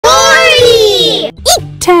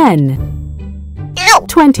10,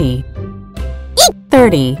 20,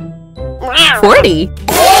 30, 40, 40,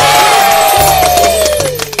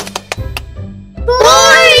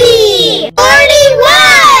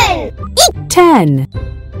 41, 10,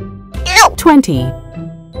 20,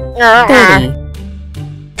 30,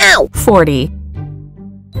 40,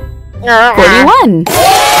 41,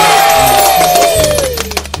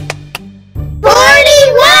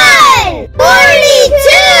 41,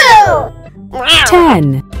 42,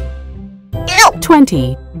 10,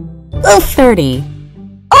 20, 30,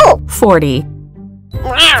 40,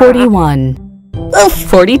 41,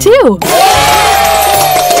 42,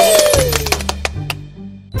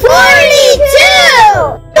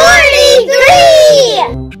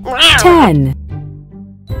 43, 10,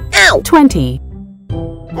 20,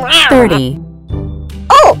 30,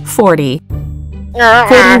 40,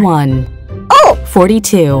 41,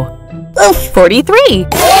 42, 43,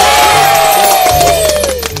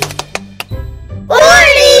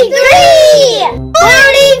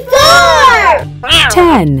 44,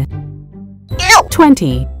 10,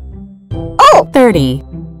 20, 30,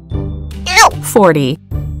 40,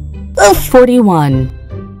 41,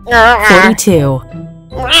 42,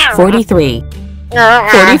 43,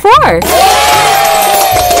 44, 45,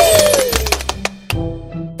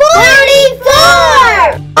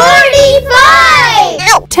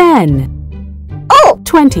 10,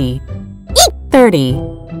 20, 30,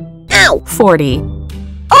 40,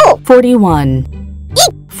 41,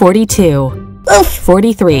 42,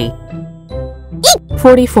 43,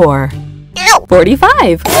 44,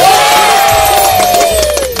 45,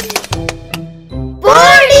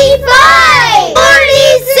 45,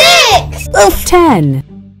 46, 10,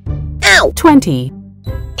 20,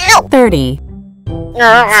 30,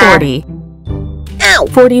 40,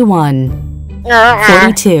 41,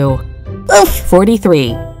 42,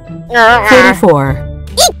 43, 44,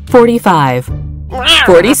 45,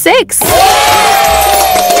 46,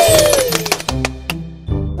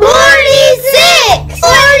 46,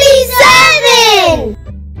 47,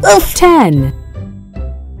 10,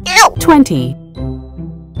 20,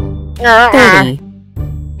 30,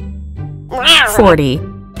 40,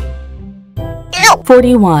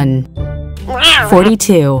 41,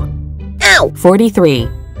 42, 43,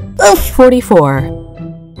 44,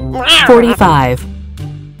 45,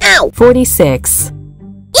 46,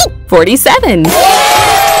 47,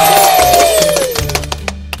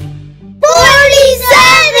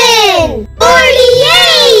 47,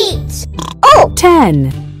 48,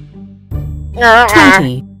 10,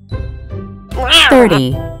 20,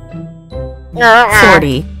 30,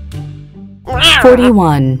 40,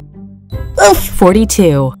 41,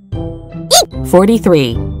 42,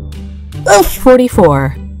 43,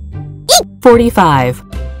 44, 45,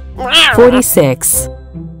 46,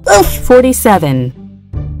 47,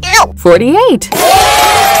 48,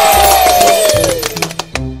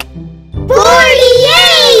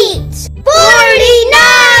 48,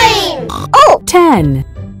 49, 10,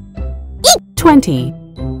 20,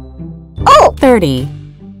 30,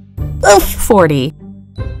 40,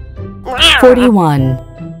 41,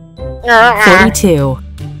 42,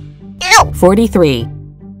 43,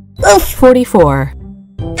 44,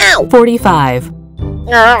 45,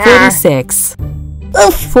 46,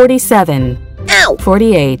 47,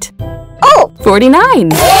 48, 49,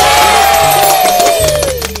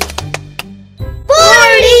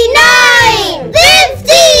 49,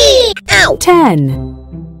 50, 10,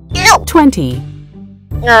 20,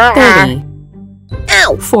 30,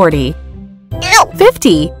 40,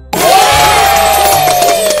 50,